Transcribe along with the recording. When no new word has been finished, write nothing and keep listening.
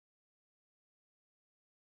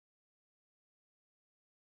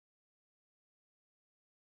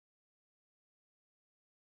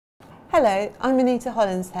Hello, I'm Anita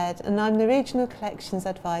Hollinshead and I'm the Regional Collections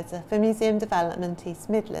Advisor for Museum Development East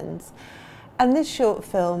Midlands. And this short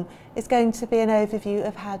film is going to be an overview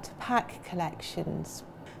of how to pack collections.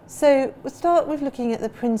 So we'll start with looking at the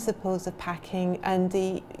principles of packing and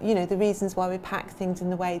the reasons why we pack things in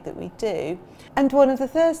the way that we do. And one of the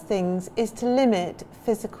first things is to limit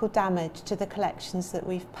physical damage to the collections that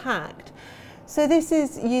we've packed. So this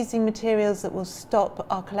is using materials that will stop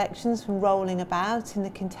our collections from rolling about in the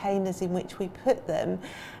containers in which we put them,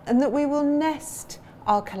 and that we will nest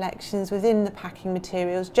our collections within the packing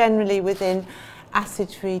materials, generally within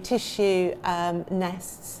acid-free tissue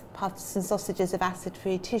nests, puffs and sausages of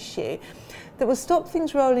acid-free tissue, that will stop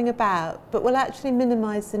things rolling about, but will actually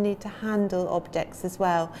minimise the need to handle objects as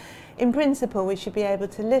well. In principle, we should be able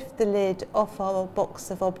to lift the lid off our box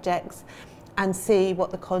of objects and see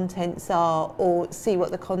what the contents are, or see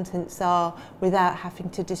what the contents are without having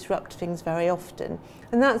to disrupt things very often.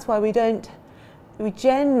 And that's why we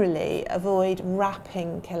generally avoid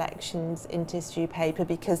wrapping collections in tissue paper,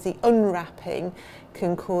 because the unwrapping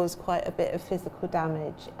can cause quite a bit of physical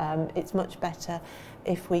damage. It's much better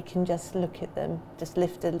if we can just look at them, just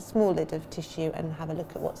lift a small lid of tissue and have a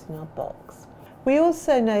look at what's in our box. We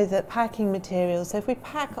also know that packing materials, so if we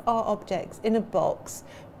pack our objects in a box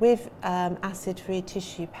with acid-free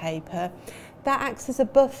tissue paper, that acts as a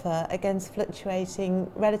buffer against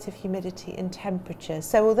fluctuating relative humidity and temperature.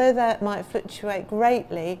 So although that might fluctuate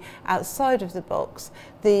greatly outside of the box,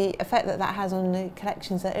 the effect that that has on the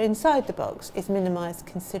collections that are inside the box is minimised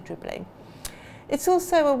considerably. It's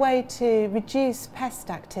also a way to reduce pest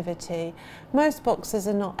activity. Most boxes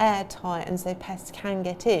are not airtight and so pests can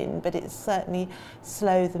get in, but it certainly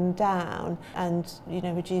slow them down and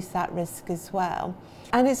reduce that risk as well.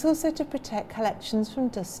 And it's also to protect collections from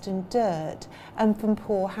dust and dirt and from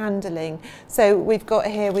poor handling. So we've got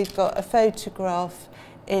a photograph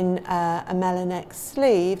in a Melanex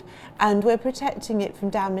sleeve, and we're protecting it from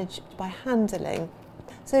damage by handling.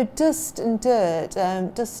 So dust and dirt,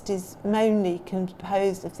 dust is mainly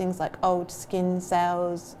composed of things like old skin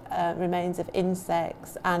cells, remains of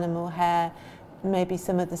insects, animal hair, maybe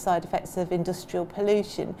some of the side effects of industrial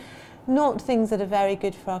pollution. Not things that are very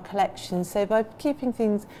good for our collection. So by keeping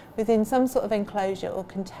things within some sort of enclosure or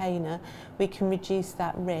container, we can reduce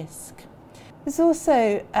that risk. It's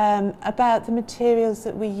also about the materials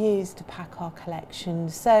that we use to pack our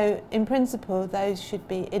collections. So in principle, those should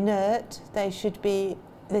be inert. They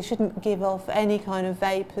shouldn't give off any kind of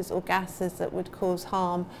vapours or gases that would cause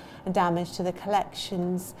harm and damage to the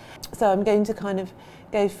collections. So I'm going to kind of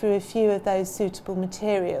go through a few of those suitable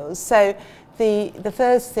materials. So the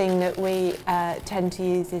first thing that we tend to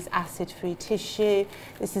use is acid-free tissue.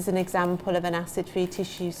 This is an example of an acid-free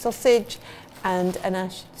tissue sausage and an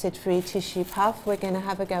acid-free tissue puff. We're going to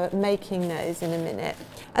have a go at making those in a minute.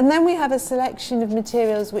 And then we have a selection of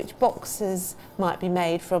materials which boxes might be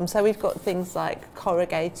made from. So we've got things like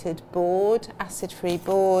corrugated board, acid-free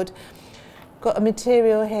board. Got a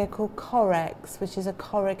material here called Correx, which is a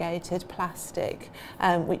corrugated plastic,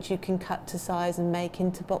 which you can cut to size and make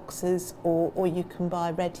into boxes, or you can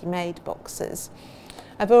buy ready-made boxes.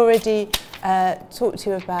 I've already talked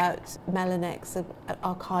to you about Melanex,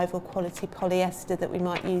 archival quality polyester that we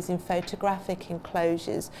might use in photographic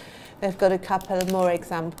enclosures. They've got a couple of more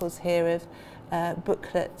examples here of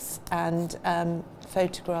booklets and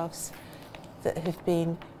photographs that have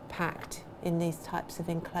been packed in these types of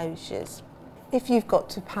enclosures. If you've got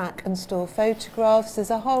to pack and store photographs, there's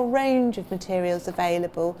a whole range of materials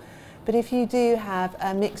available. But if you do have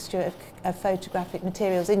a mixture of photographic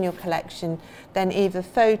materials in your collection, then either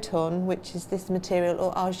Photon, which is this material,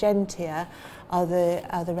 or Argentea are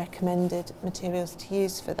the recommended materials to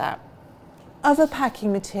use for that. Other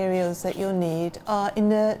packing materials that you'll need are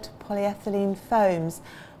inert polyethylene foams,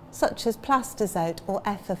 such as Plastazote or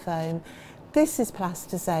Ethafoam. This is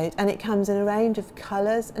Plastazote, and it comes in a range of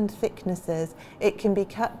colours and thicknesses. It can be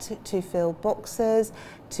cut to fill boxes,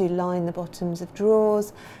 to line the bottoms of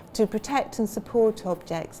drawers, to protect and support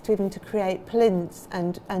objects, to even to create plinths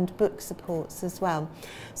and book supports as well.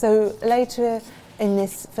 So later in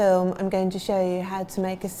this film, I'm going to show you how to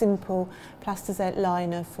make a simple Plastazote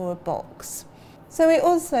liner for a box. So we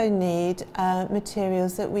also need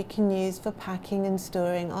materials that we can use for packing and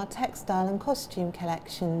storing our textile and costume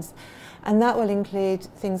collections. And that will include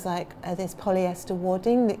things like this polyester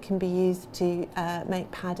wadding that can be used to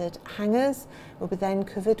make padded hangers. Will be then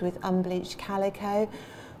covered with unbleached calico.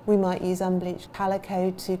 We might use unbleached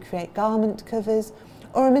calico to create garment covers,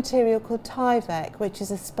 or a material called Tyvek, which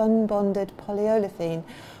is a spun-bonded polyolefin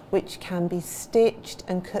which can be stitched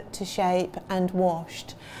and cut to shape and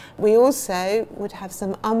washed. We also would have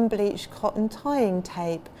some unbleached cotton tying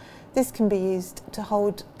tape This can be used to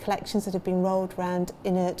hold collections that have been rolled around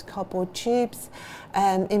inert cardboard tubes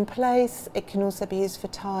in place. It can also be used for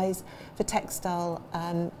ties, for textile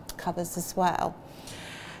covers as well.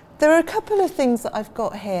 There are a couple of things that I've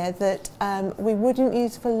got here that we wouldn't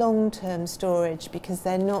use for long-term storage because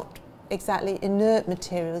they're not exactly inert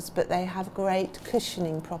materials, but they have great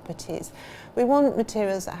cushioning properties. We want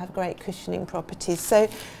materials that have great cushioning properties. So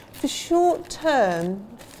for short-term,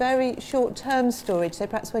 very short-term storage, so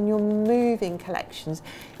perhaps when you're moving collections,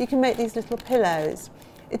 you can make these little pillows.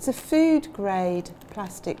 It's a food-grade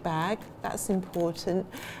plastic bag, that's important.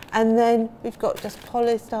 And then we've got just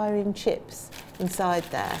polystyrene chips inside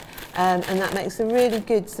there. And that makes a really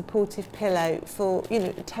good supportive pillow for,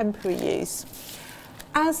 temporary use.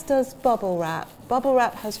 As does bubble wrap. Bubble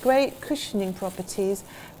wrap has great cushioning properties,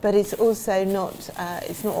 but it's also not,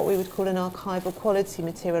 it's not what we would call an archival quality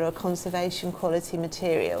material or a conservation quality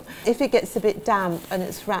material. If it gets a bit damp and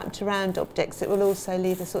it's wrapped around objects, it will also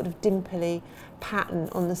leave a sort of dimply pattern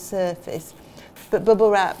on the surface. But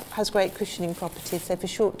bubble wrap has great cushioning properties, so for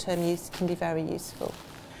short-term use it can be very useful.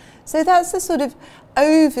 So that's the sort of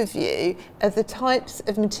overview of the types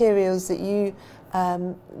of materials that you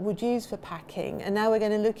would use for packing, and now we're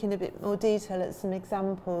going to look in a bit more detail at some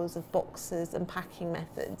examples of boxes and packing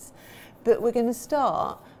methods. But we're going to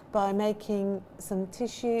start by making some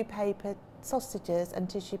tissue paper sausages and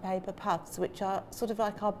tissue paper puffs, which are sort of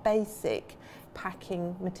like our basic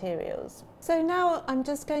packing materials. So now I'm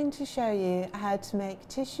just going to show you how to make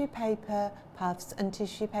tissue paper puffs and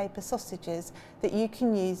tissue paper sausages that you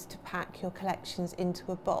can use to pack your collections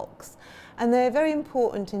into a box. And they're very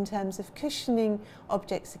important in terms of cushioning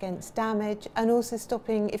objects against damage, and also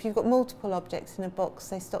stopping, if you've got multiple objects in a box,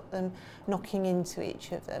 they stop them knocking into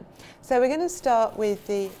each other. So we're going to start with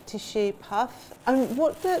the tissue puff. And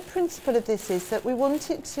what the principle of this is that we want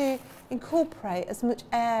it to incorporate as much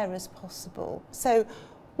air as possible. So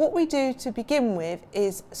what we do to begin with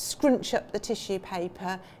is scrunch up the tissue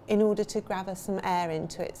paper in order to gather some air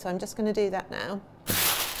into it. So I'm just going to do that now.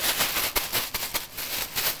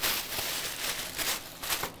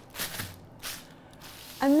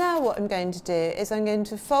 And now what I'm going to do is I'm going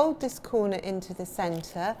to fold this corner into the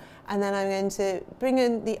centre, and then I'm going to bring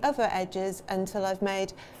in the other edges until I've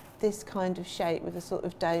made this kind of shape with a sort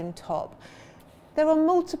of dome top. There are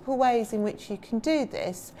multiple ways in which you can do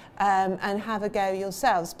this and have a go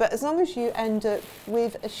yourselves, but as long as you end up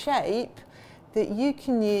with a shape that you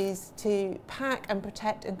can use to pack and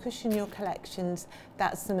protect and cushion your collections,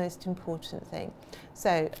 that's the most important thing.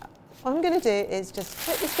 So what I'm going to do is just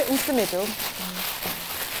put this bit into the middle.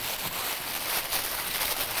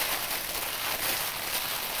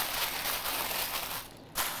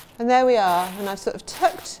 And there we are, and I've sort of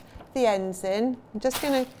tucked the ends in. I'm just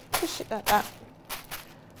going to push it like that.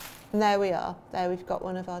 And there we are. There we've got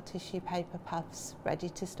one of our tissue paper puffs ready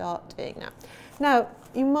to start doing that. Now,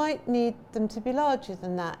 you might need them to be larger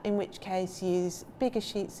than that, in which case use bigger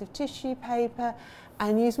sheets of tissue paper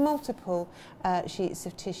and use multiple sheets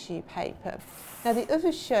of tissue paper. Now, the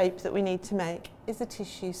other shape that we need to make is a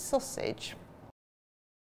tissue sausage.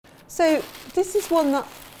 So this is one that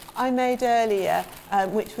I made earlier,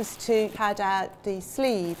 which was to pad out the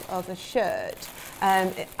sleeve of a shirt.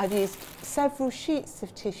 I've used several sheets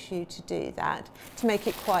of tissue to do that, to make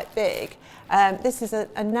it quite big. This is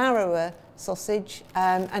a narrower sausage,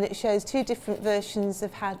 and it shows two different versions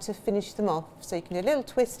of how to finish them off. So you can do a little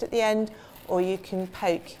twist at the end, or you can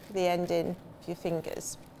poke the end in with your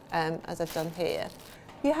fingers, as I've done here.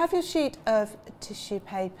 You have your sheet of tissue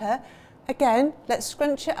paper. Again, let's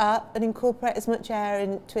scrunch it up and incorporate as much air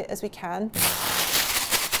into it as we can.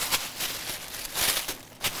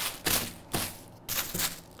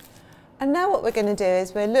 And now what we're going to do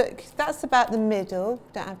is look, that's about the middle,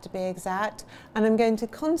 don't have to be exact, and I'm going to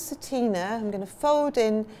concertina, I'm going to fold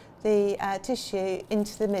in the tissue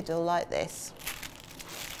into the middle like this.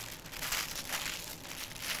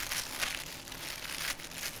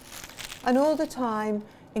 And all the time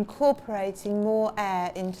incorporating more air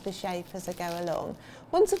into the shape as I go along.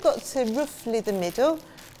 Once I've got to roughly the middle,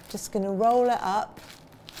 I'm just going to roll it up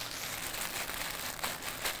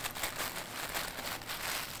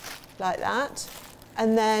like that,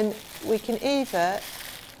 and then we can either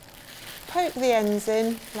poke the ends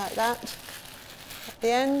in like that at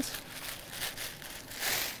the end,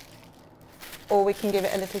 or we can give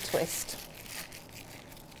it a little twist.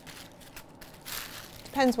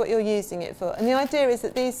 Depends what you're using it for. And the idea is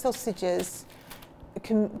that these sausages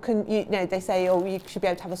they say, oh, you should be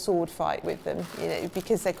able to have a sword fight with them,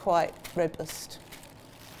 because they're quite robust.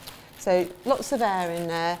 So lots of air in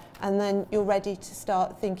there, and then you're ready to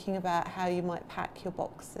start thinking about how you might pack your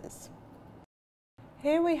boxes.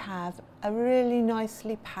 Here we have a really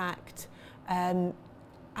nicely packed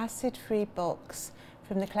acid-free box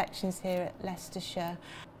from the collections here at Leicestershire.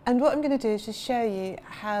 And what I'm going to do is just show you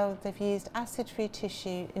how they've used acid-free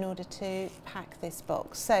tissue in order to pack this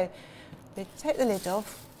box. So we take the lid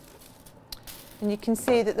off, and you can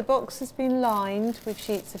see that the box has been lined with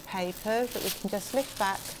sheets of paper that we can just lift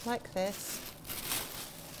back like this.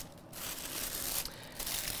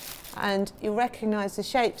 And you'll recognise the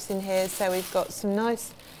shapes in here, so we've got some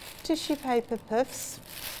nice tissue paper puffs,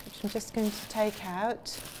 which I'm just going to take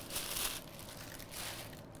out.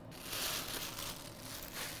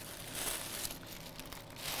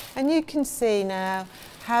 And you can see now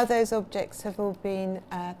how those objects have all been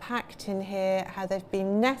packed in here, how they've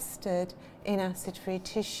been nested in acid-free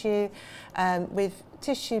tissue, with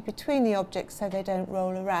tissue between the objects so they don't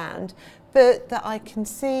roll around, but that I can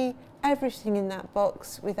see everything in that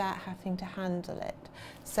box without having to handle it.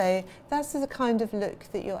 So that's the kind of look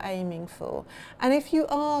that you're aiming for. And if you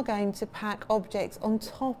are going to pack objects on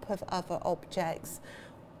top of other objects,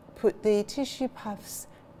 put the tissue puffs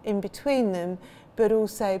in between them, but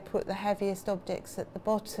also put the heaviest objects at the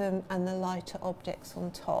bottom and the lighter objects on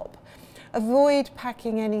top. Avoid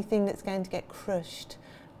packing anything that's going to get crushed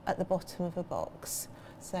at the bottom of a box.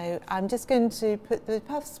 So I'm just going to put the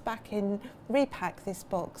puffs back in, repack this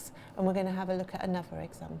box, and we're going to have a look at another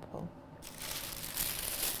example.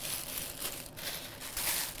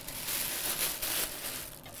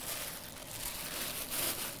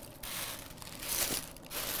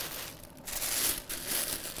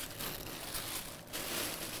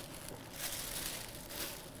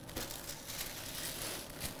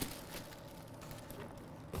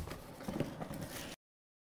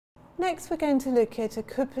 Next, we're going to look at a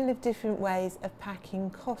couple of different ways of packing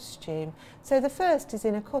costume. So the first is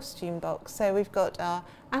in a costume box. So we've got our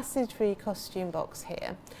acid-free costume box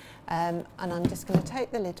here. And I'm just going to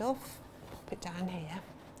take the lid off, put it down here.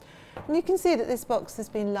 And you can see that this box has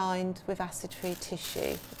been lined with acid-free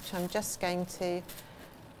tissue, which I'm just going to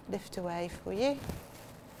lift away for you.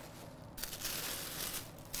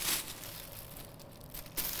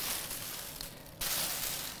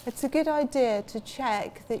 It's a good idea to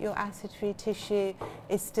check that your acid-free tissue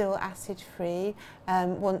is still acid-free.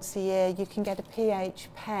 Once a year you can get a pH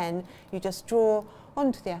pen. You just draw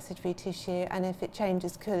onto the acid-free tissue, and if it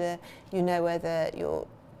changes colour, you know whether your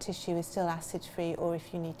tissue is still acid-free or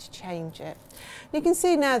if you need to change it. You can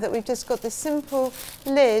see now that we've just got this simple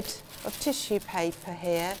lid of tissue paper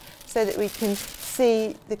here so that we can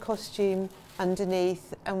see the costume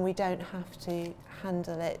underneath and we don't have to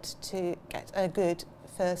handle it to get a good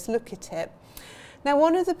first look at it. Now,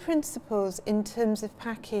 one of the principles in terms of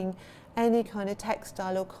packing any kind of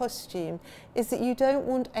textile or costume is that you don't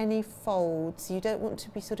want any folds. You don't want to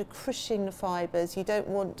be sort of crushing the fibres. You don't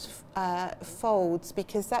want folds,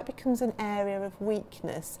 because that becomes an area of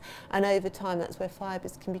weakness, and over time that's where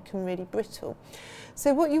fibres can become really brittle.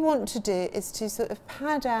 So what you want to do is to sort of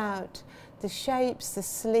pad out the shapes, the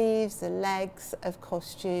sleeves, the legs of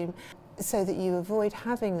costume, so that you avoid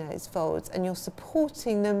having those folds and you're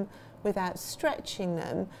supporting them without stretching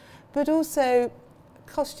them. But also,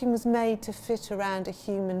 costume was made to fit around a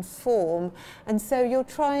human form, and so you're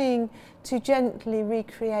trying to gently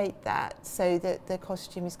recreate that so that the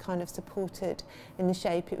costume is kind of supported in the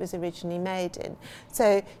shape it was originally made in.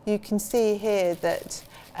 So you can see here that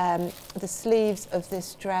the sleeves of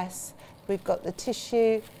this dress, we've got the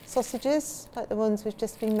tissue sausages like the ones we've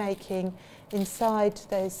just been making inside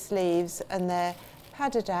those sleeves, and they're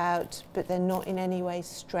padded out but they're not in any way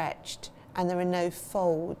stretched, and there are no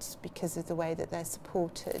folds because of the way that they're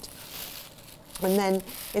supported. And then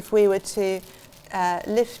if we were to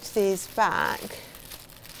lift these back,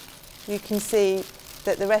 you can see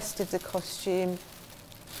that the rest of the costume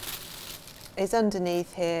is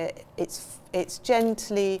underneath here. It's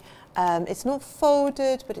gently, it's not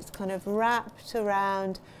folded, but it's kind of wrapped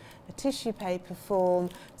around a tissue paper form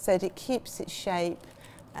so that it keeps its shape.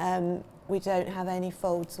 We don't have any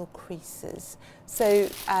folds or creases. So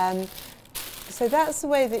that's the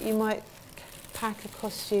way that you might pack a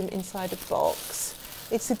costume inside a box.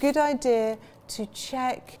 It's a good idea to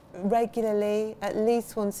check regularly, at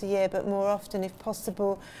least once a year, but more often if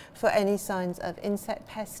possible, for any signs of insect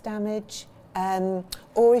pest damage.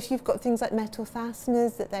 Or if you've got things like metal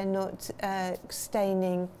fasteners, that they're not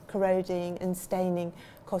staining, corroding and staining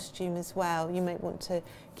costume as well. You might want to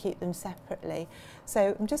keep them separately.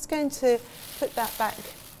 So I'm just going to put that back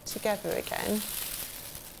together again.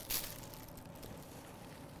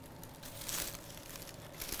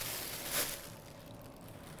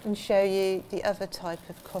 And show you the other type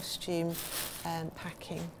of costume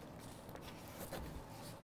packing.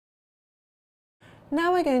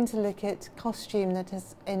 Now we're going to look at costume that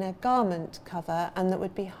is in a garment cover and that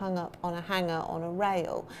would be hung up on a hanger on a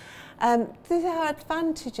rail. There are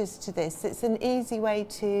advantages to this. It's an easy way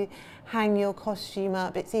to hang your costume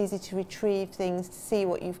up. It's easy to retrieve things, to see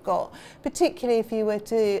what you've got, particularly if you were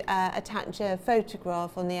to attach a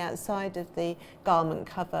photograph on the outside of the garment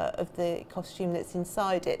cover of the costume that's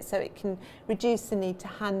inside it, so it can reduce the need to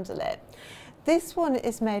handle it. This one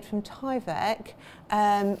is made from Tyvek,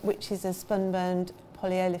 which is a spun-burned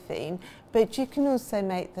polyolefin, but you can also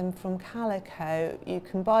make them from calico. You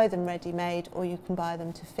can buy them ready-made or you can buy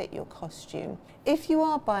them to fit your costume. If you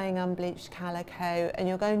are buying unbleached calico and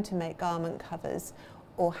you're going to make garment covers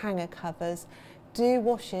or hanger covers, do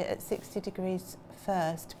wash it at 60 degrees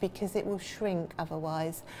first, because it will shrink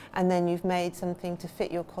otherwise, and then you've made something to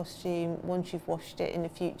fit your costume. Once you've washed it in the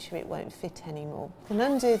future, it won't fit anymore. You can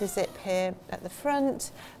undo the zip here at the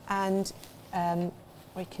front, and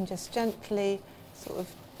we can just gently sort of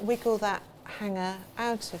wiggle that hanger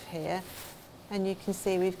out of here, and you can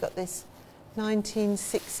see we've got this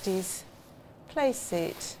 1960s play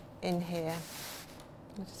suit in here.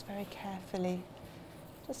 I'll just very carefully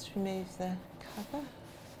just remove the cover.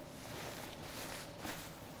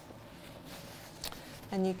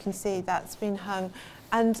 And you can see that's been hung.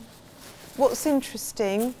 And what's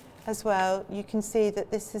interesting as well, you can see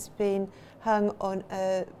that this has been hung on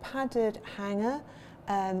a padded hanger,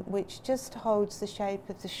 which just holds the shape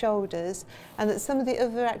of the shoulders, and that some of the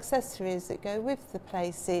other accessories that go with the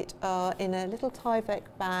playseat are in a little Tyvek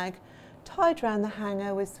bag tied around the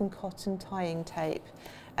hanger with some cotton tying tape.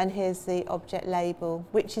 And here's the object label,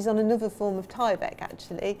 which is on another form of Tyvek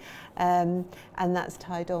actually, and that's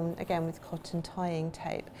tied on again with cotton tying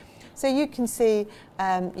tape. So you can see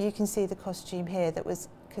the costume here that was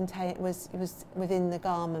within the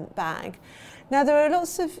garment bag. Now there are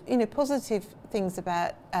lots of positive things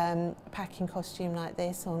about packing costume like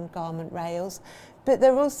this on garment rails, but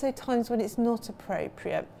there are also times when it's not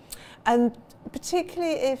appropriate. And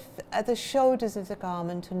particularly if the shoulders of the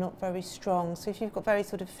garment are not very strong. So if you've got very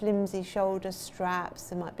sort of flimsy shoulder straps,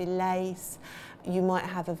 there might be lace, you might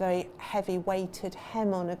have a very heavy weighted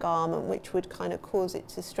hem on a garment, which would kind of cause it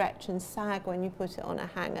to stretch and sag when you put it on a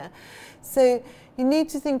hanger. So you need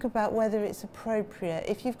to think about whether it's appropriate.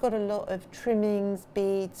 If you've got a lot of trimmings,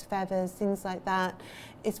 beads, feathers, things like that,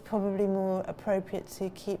 it's probably more appropriate to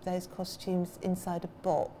keep those costumes inside a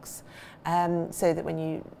box, so that when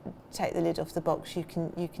you take the lid off the box you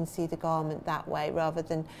can see the garment that way rather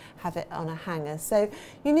than have it on a hanger. So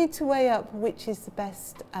you need to weigh up which is the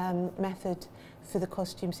best method for the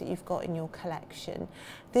costumes that you've got in your collection.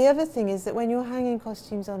 The other thing is that when you're hanging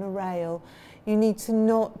costumes on a rail, you need to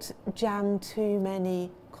not jam too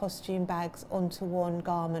many costume bags onto one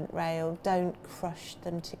garment rail. Don't crush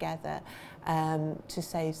them together to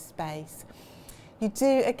save space. You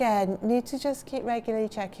do, again, need to just keep regularly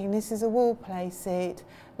checking. This is a wool play seat,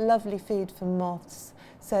 lovely food for moths,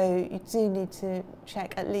 so you do need to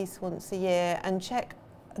check at least once a year, and check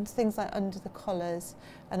things like under the collars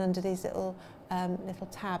and under these little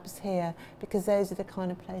tabs here, because those are the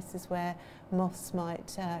kind of places where moths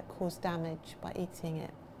might cause damage by eating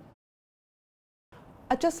it.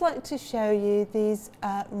 I'd just like to show you these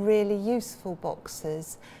really useful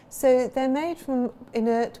boxes. So they're made from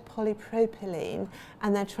inert polypropylene,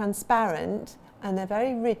 and they're transparent and they're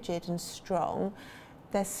very rigid and strong.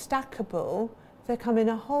 They're stackable. They come in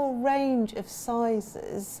a whole range of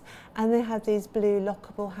sizes, and they have these blue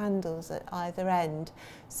lockable handles at either end.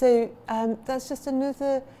 So that's just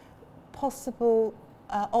another possible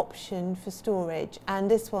option for storage,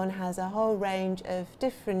 and this one has a whole range of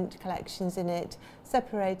different collections in it,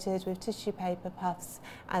 separated with tissue paper puffs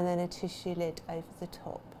and then a tissue lid over the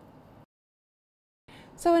top.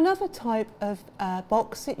 So another type of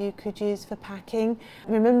box that you could use for packing,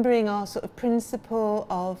 remembering our sort of principle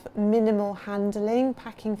of minimal handling,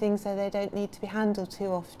 packing things so they don't need to be handled too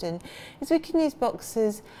often, is we can use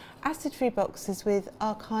boxes, acid-free boxes with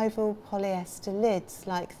archival polyester lids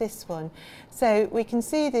like this one. So we can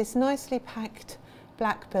see this nicely packed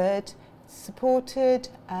blackbird supported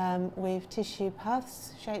with tissue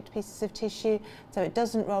puffs, shaped pieces of tissue, so it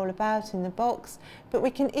doesn't roll about in the box, but we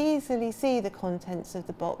can easily see the contents of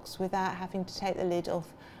the box without having to take the lid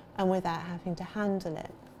off and without having to handle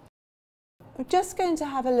it. We're just going to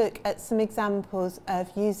have a look at some examples of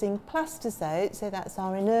using plastazote, so that's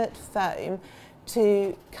our inert foam,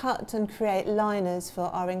 to cut and create liners for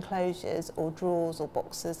our enclosures or drawers or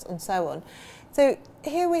boxes and so on. So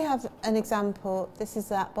here we have an example. This is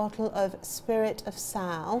that bottle of Spirit of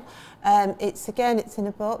Sal. It's in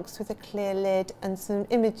a box with a clear lid and some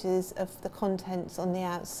images of the contents on the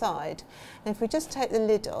outside. And if we just take the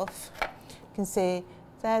lid off, You can see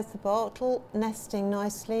there's the bottle nesting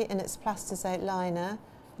nicely in its plastisate liner,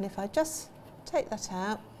 and if I just take that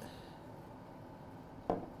out,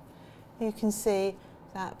 you can see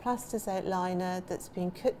that plastisate liner that's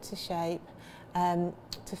been cut to shape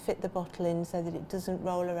to fit the bottle in so that it doesn't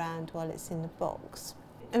roll around while it's in the box.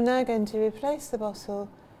 I'm now going to replace the bottle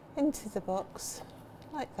into the box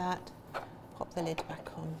like that, pop the lid back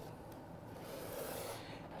on.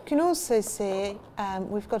 You can also see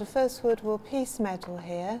we've got a First World War peace medal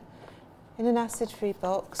here in an acid-free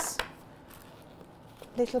box,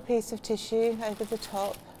 little piece of tissue over the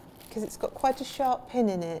top because it's got quite a sharp pin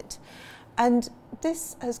in it, and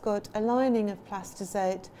this has got a lining of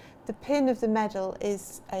plastisate. The pin of the medal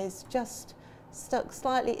is just stuck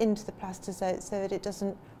slightly into the plastisate so that it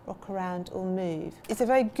doesn't rock around or move. It's a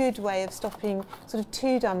very good way of stopping sort of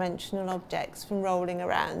two-dimensional objects from rolling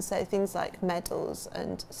around, so things like medals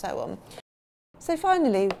and so on. So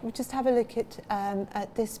finally, we'll just have a look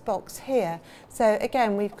at this box here. So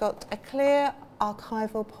again, we've got a clear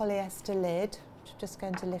archival polyester lid, which I'm just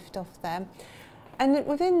going to lift off there. And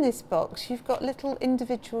within this box, you've got little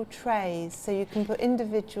individual trays, so you can put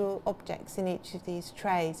individual objects in each of these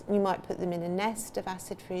trays. You might put them in a nest of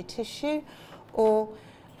acid-free tissue, or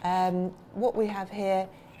what we have here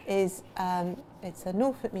is it's a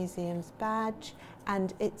Norfolk Museum's badge,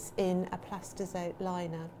 and it's in a plastisate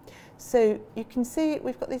liner. So you can see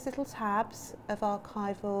we've got these little tabs of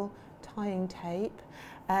archival tying tape,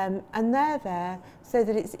 and they're there so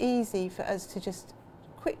that it's easy for us to just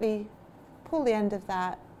quickly pull the end of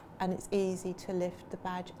that, and it's easy to lift the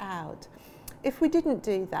badge out. If we didn't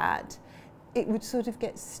do that, it would sort of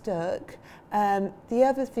get stuck. The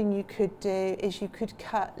other thing you could do is you could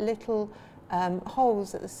cut little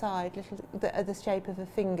holes at the side, that are the shape of a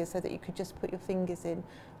finger, so that you could just put your fingers in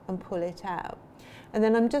and pull it out. And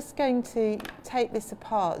then I'm just going to take this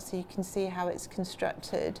apart so you can see how it's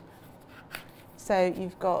constructed. So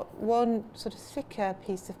you've got one sort of thicker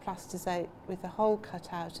piece of plastisate with a hole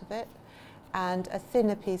cut out of it, and a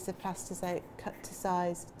thinner piece of plastisate cut to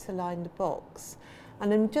size to line the box.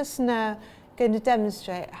 And I'm just now going to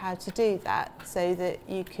demonstrate how to do that so that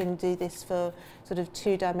you can do this for sort of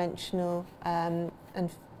two-dimensional and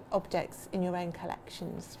objects in your own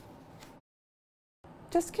collections.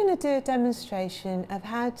 Just going to do a demonstration of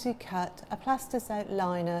how to cut a plastisate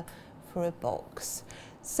liner for a box.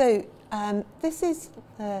 So this is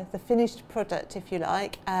the finished product, if you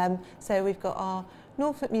like. So we've got our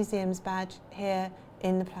Norfolk Museum's badge here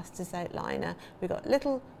in the plastisate liner. We've got a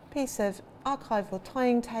little piece of archival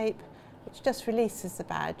tying tape which just releases the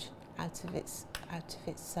badge out of its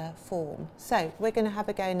form. So we're going to have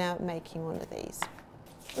a go now at making one of these.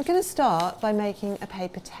 We're going to start by making a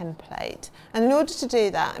paper template, and in order to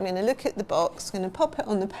do that I'm going to look at the box, I'm going to pop it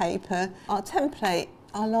on the paper. Our template,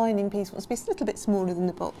 our lining piece wants to be a little bit smaller than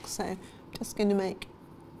the box, so I'm just going to make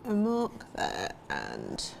a mark there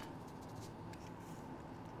and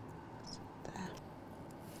there.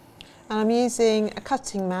 And I'm using a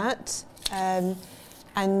cutting mat,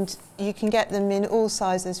 and you can get them in all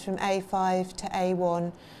sizes from A5 to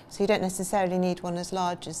A1, so you don't necessarily need one as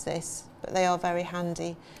large as this, but they are very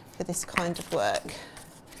handy for this kind of work.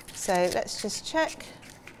 So let's just check.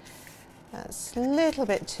 That's a little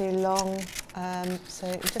bit too long, so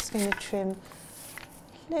I'm just going to trim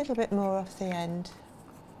a little bit more off the end.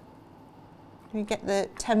 When you get the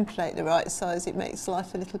template the right size, it makes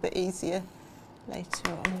life a little bit easier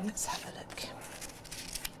later on. Let's have a look.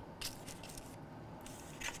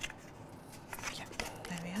 Yep,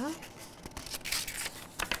 there we are.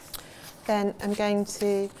 Then I'm going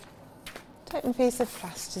to take a piece of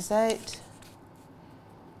plastisate,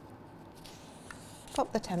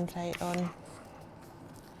 pop the template on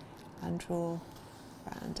and draw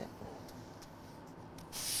around it.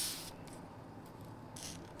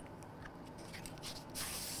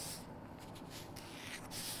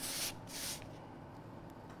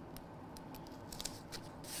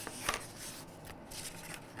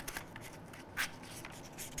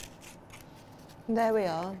 And there we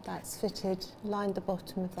are, that's fitted, lined the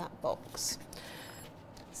bottom of that box.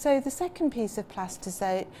 So the second piece of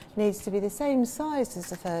plastisate needs to be the same size as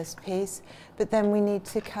the first piece, but then we need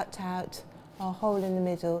to cut out our hole in the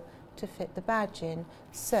middle to fit the badge in.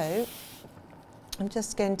 So I'm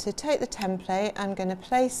just going to take the template, I'm going to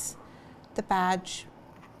place the badge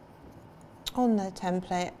on the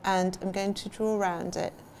template and I'm going to draw around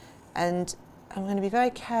it, and I'm going to be very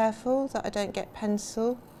careful that I don't get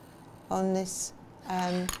pencil on this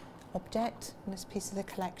object, on this piece of the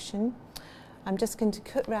collection. I'm just going to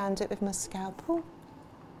cut round it with my scalpel.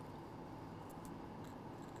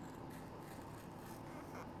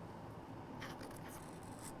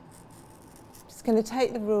 Just going to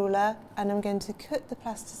take the ruler and I'm going to cut the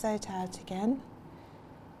plastisate out again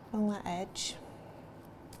along that edge.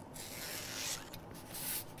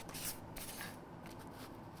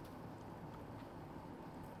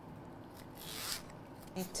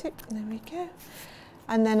 There we go.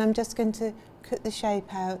 And then I'm just going to cut the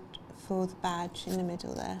shape out for the badge in the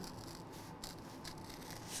middle there.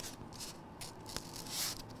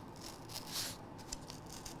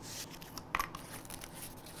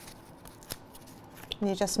 And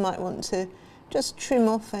you just might want to just trim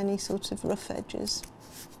off any sort of rough edges.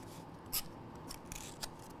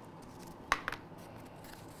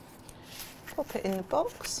 Pop it in the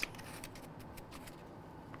box.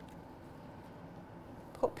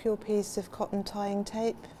 Pop your piece of cotton tying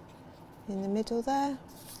tape in the middle there.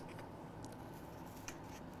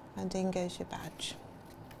 And in goes your badge.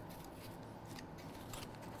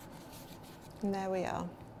 And there we are.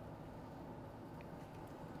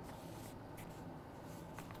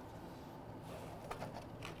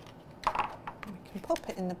 We can pop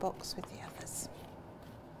it in the box with the others.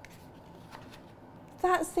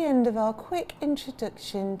 That's the end of our quick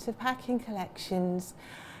introduction to packing collections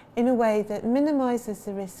in a way that minimises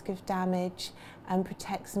the risk of damage and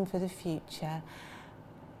protects them for the future.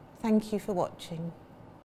 Thank you for watching.